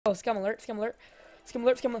Oh, scum alert, scum alert. Scum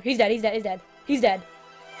alert, scum alert. He's dead, he's dead, he's dead. He's dead.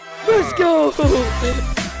 Let's go!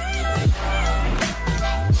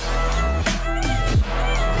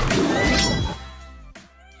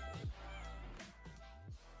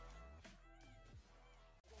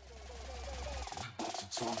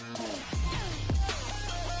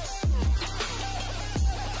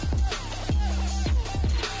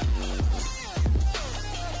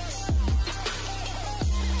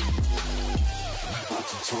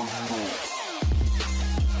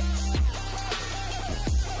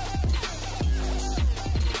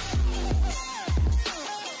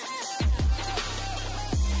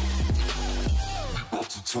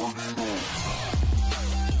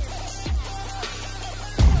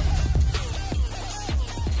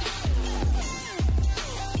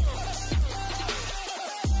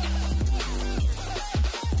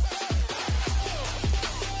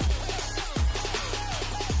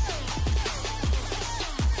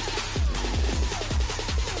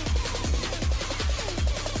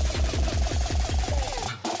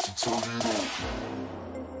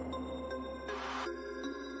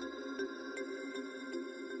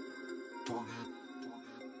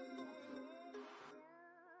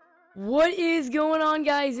 What is going on,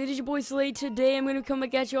 guys? It is your boy Slate. Today I'm going to come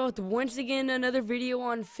back at y'all with once again another video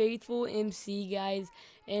on FaithfulMC, guys.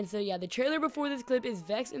 And so yeah, the trailer before this clip is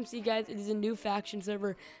FaithfulMC, guys. It is a new faction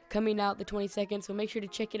server coming out the 22nd, so make sure to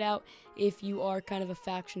check it out if you are kind of a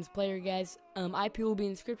factions player, guys. IP will be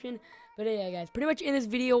in the description. But yeah, guys, pretty much in this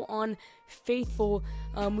video on Faithful,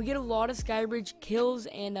 we get a lot of SKYBRIDGE kills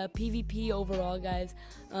and PvP overall, guys.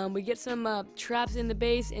 We get some traps in the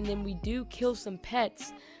base, and then we do kill some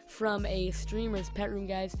pets from a streamer's pet room,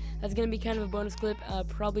 guys. That's gonna be kind of a bonus clip,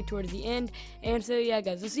 probably towards the end. And so yeah,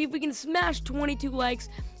 guys, let's see if we can smash 22 likes.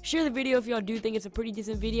 Share the video if y'all do think it's a pretty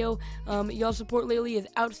decent video. Y'all support lately is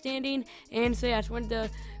outstanding. And so yeah, I just wanted to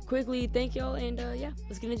quickly thank y'all, and yeah,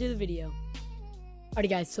 let's get into the video. Alrighty,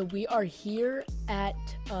 guys, so we are here at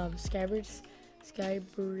SKYBRIDGE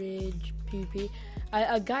PvP.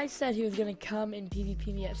 A guy said he was gonna come and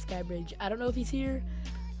PvP me at SKYBRIDGE. I don't know if he's here.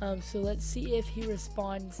 So let's see if he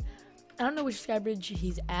responds. I don't know which SKYBRIDGE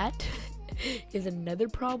he's at. Is another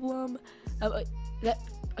problem.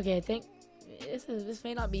 Okay, I think this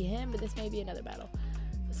may not be him, but this may be another battle.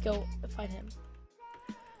 Let's go fight him.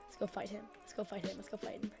 Let's go fight him. Let's go fight him. Let's go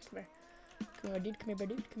fight him. Come here. Come here, dude. Come here,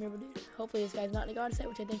 dude. Come here, dude. Hopefully this guy's not in a god set,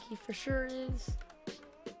 which I think he for sure is.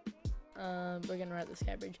 We're gonna run out the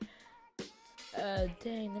SKYBRIDGE.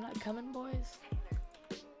 Dang, they're not coming, boys.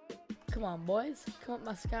 Come on, boys. Come up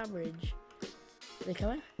my SKYBRIDGE. Are they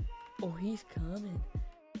coming? Oh, he's coming.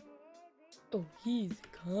 Oh, he's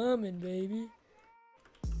coming, baby.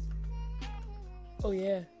 Oh,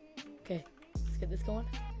 yeah. Okay, let's get this going.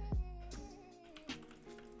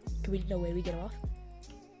 Can we? No way, we get him off.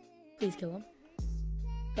 Please kill him.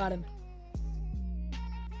 Got him.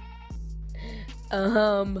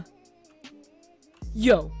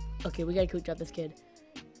 Yo. Okay, we gotta quick drop this kid.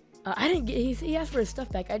 I didn't get. He asked for his stuff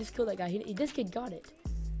back. I just killed that guy. This kid got it.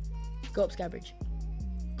 Go up, SKYBRIDGE.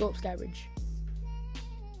 Go up, SKYBRIDGE.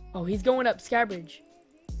 Oh, he's going up, SKYBRIDGE.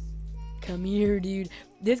 Come here, dude.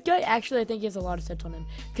 This guy actually, I think he has a lot of sets on him,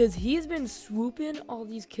 because he's been swooping all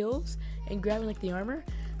these kills and grabbing like the armor.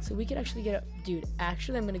 So we could actually get up, dude.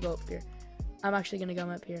 Actually, I'm gonna go up here. I'm actually gonna go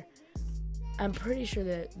up here. I'm pretty sure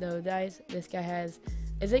that though, guys, this guy has.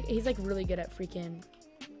 He's like really good at freaking.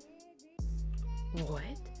 What?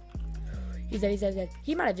 He's dead, he's dead, he's dead.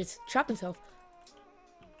 He might have just trapped himself.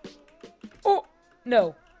 Oh,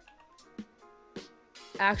 no.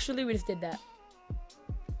 Actually, we just did that.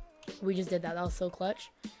 We just did that. That was so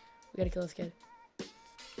clutch. We gotta kill this kid.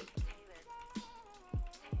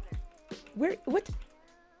 Where? What?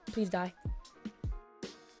 Please die.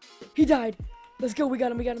 He died. Let's go. We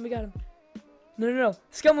got him, we got him, we got him. No, no, no.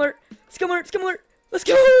 Scum alert. Scum alert, scum alert. Let's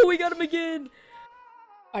go. We got him again.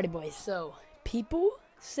 Alrighty, boys. So, people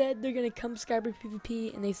said they're gonna come SKYBRIDGE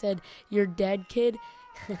PvP, and they said you're dead, kid.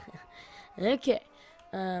 Okay,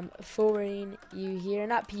 forwarding you here.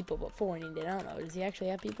 Not people, but forwarding it. I don't know. Does he actually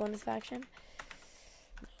have people in this faction?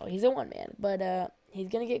 Oh, he's a one man, but he's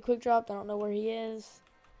gonna get quick dropped. I don't know where he is.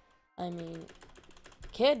 I mean,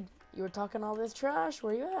 kid, you were talking all this trash.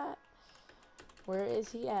 Where you at? Where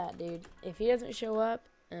is he at, dude? If he doesn't show up,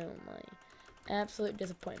 oh my, absolute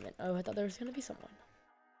disappointment. Oh, I thought there was gonna be someone.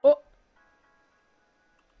 Oh.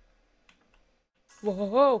 Whoa,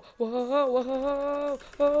 whoa, whoa, whoa,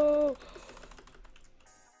 whoa.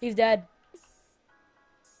 He's dead.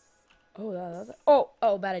 Oh,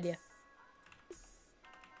 oh, bad idea.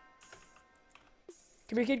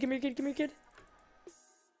 Come here, kid, come here, kid, come here, kid.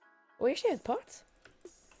 Oh, he actually has pots?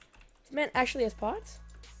 This man actually has pots?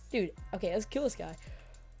 Dude, okay, let's kill this guy.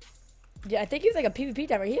 Yeah, I think he's like a PvP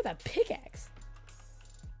timer. He has a pickaxe.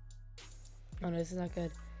 Oh no, this is not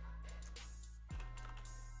good.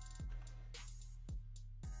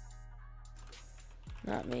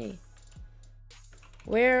 Not me.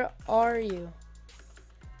 Where are you?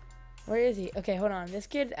 Where is he? Okay, hold on. This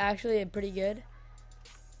kid's actually pretty good.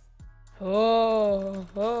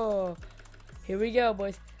 Oh. Here we go,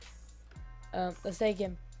 boys. Let's take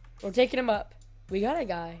him. We're taking him up. We got a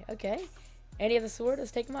guy. Okay. And he has a sword.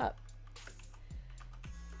 Let's take him up.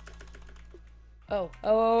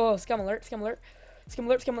 Oh. Scum alert.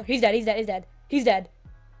 He's dead.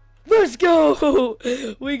 Let's go.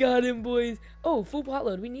 We got him, boys. Oh, full pot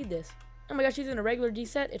load. We need this. Oh my gosh, he's in a regular D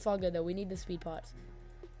set. It's all good, though. We need the speed pots.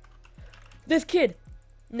 This kid.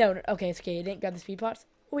 No. Okay, it's okay. He didn't grab the speed pots.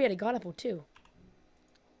 Oh, he had a god apple, too.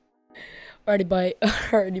 Alrighty,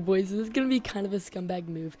 boys. So this is going to be kind of a scumbag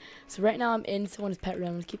move. So right now I'm in someone's pet room.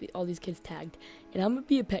 I'm going to keep all these kids tagged. And I'm going to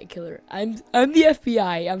be a pet killer. I'm the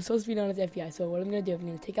FBI. I'm supposed to be known as FBI. So what I'm going to do, I'm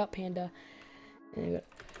going to take out Panda. And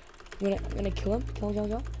I'm going to kill him. Kill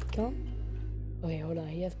him. Okay, hold on.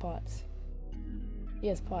 He has pots.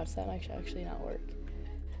 That might actually not work.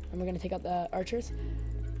 And we're going to take out the archers.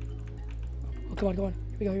 Oh, come on. Here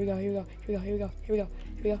we go.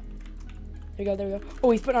 There we go.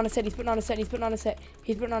 Oh, he's putting on a set. This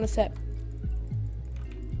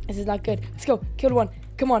is not good. Let's go. Killed one.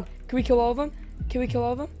 Come on. Can we kill all of them?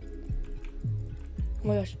 Oh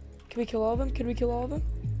my gosh. Can we kill all of them?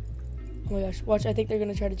 Oh my gosh. Watch. I think they're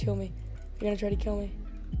going to try to kill me.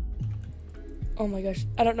 Oh my gosh.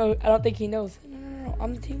 I don't know. I don't think he knows. No.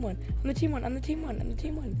 I'm the team one.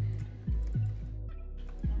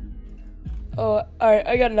 Oh, alright.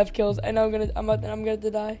 I got enough kills. I know I'm gonna die. I'm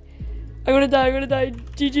gonna die.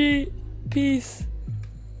 GG. Peace.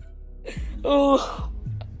 Oh.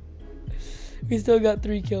 We still got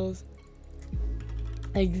 3 kills.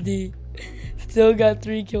 XD. Still got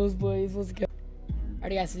 3 kills, boys. Let's go.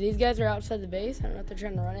 Alright, guys. So these guys are outside the base. I don't know if they're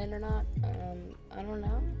trying to run in or not. I don't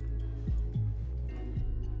know.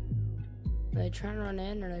 Are they trying to run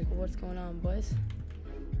in, or like what's going on, boys?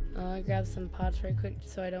 Grab some pots right quick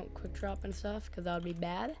so I don't quick drop and stuff, because that would be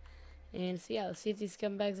bad. And so yeah, let's see if these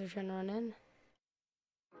scumbags are trying to run in.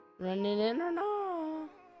 Running in or no?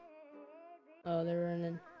 Oh, they're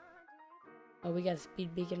running. Oh, we got a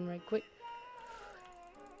speed beacon right quick.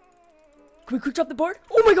 Can we quick drop the board?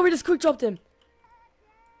 Oh my god, we just quick dropped him.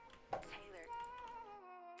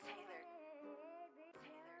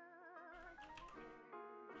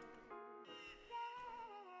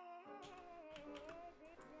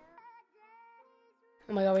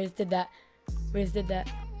 Oh my god, we just did that.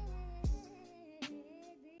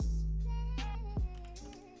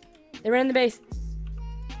 They ran in the base.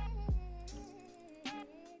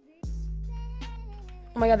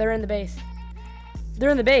 Oh my god, they're in the base.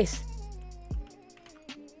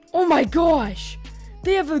 Oh my gosh.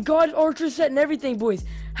 They have a god archer set and everything, boys.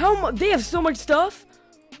 How much? They have so much stuff?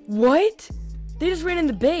 What? They just ran in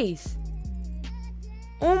the base.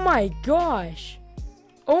 Oh my gosh.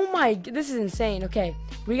 This is insane. Okay,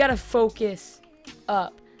 we gotta focus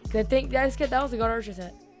up. I think that was a god archer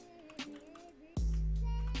set.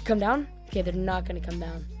 Come down? Okay, they're not gonna come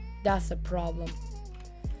down. That's the problem.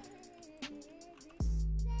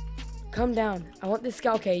 Come down. I want this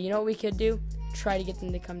guy. Okay, you know what we could do? Try to get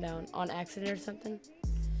them to come down on accident or something.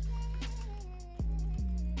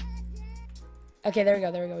 Okay, there we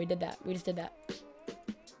go. We did that. We just did that.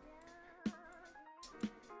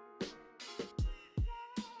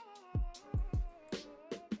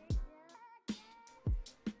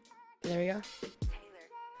 There we go.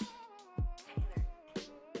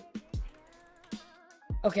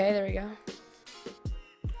 Okay, there we go.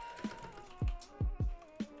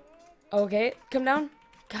 Okay, come down.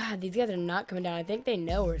 God, these guys are not coming down. I think they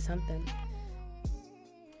know or something.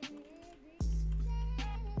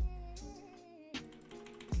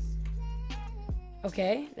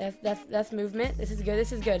 Okay, that's movement. This is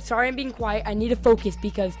good. Sorry I'm being quiet. I need to focus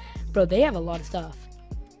because, bro, they have a lot of stuff.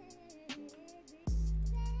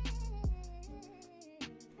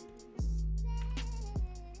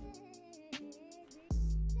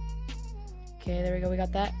 Okay, there we go. We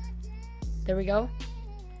got that. There we go.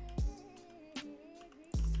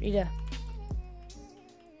 Rita.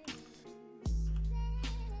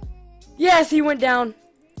 Yes, he went down.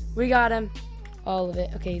 We got him. All of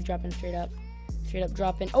it. Okay, he's dropping straight up. Straight up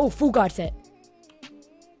dropping. Oh, full god set.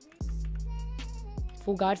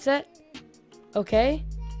 Full god set. Okay.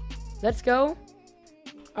 Let's go.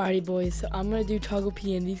 Alrighty, boys. So I'm going to do toggle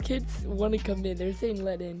PN. These kids want to come in. They're saying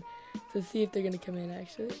let in. So let's see if they're going to come in,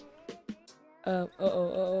 actually.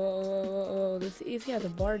 This easy has a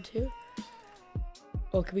bar too.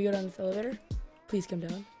 Oh, can we go down this elevator? Please come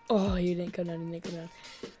down. Oh, you didn't come down. You didn't come down.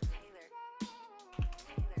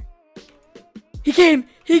 He came!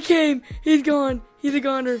 He came! He's gone! He's a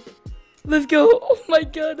goner. Let's go! Oh my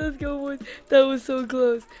god, let's go, boys. That was so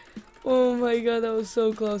close. Oh my god, that was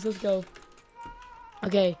so close. Let's go.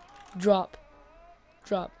 Okay, drop.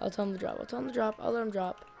 Drop. I'll tell him to drop. I'll tell him to drop. I'll let him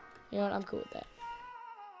drop. You know what? I'm cool with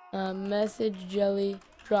that. Message jelly.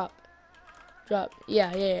 Drop. Drop.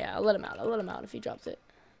 Yeah. I'll let him out. I'll let him out if he drops it.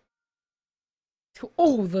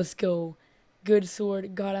 Oh, let's go. Good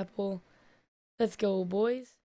sword. God apple. Let's go, boys.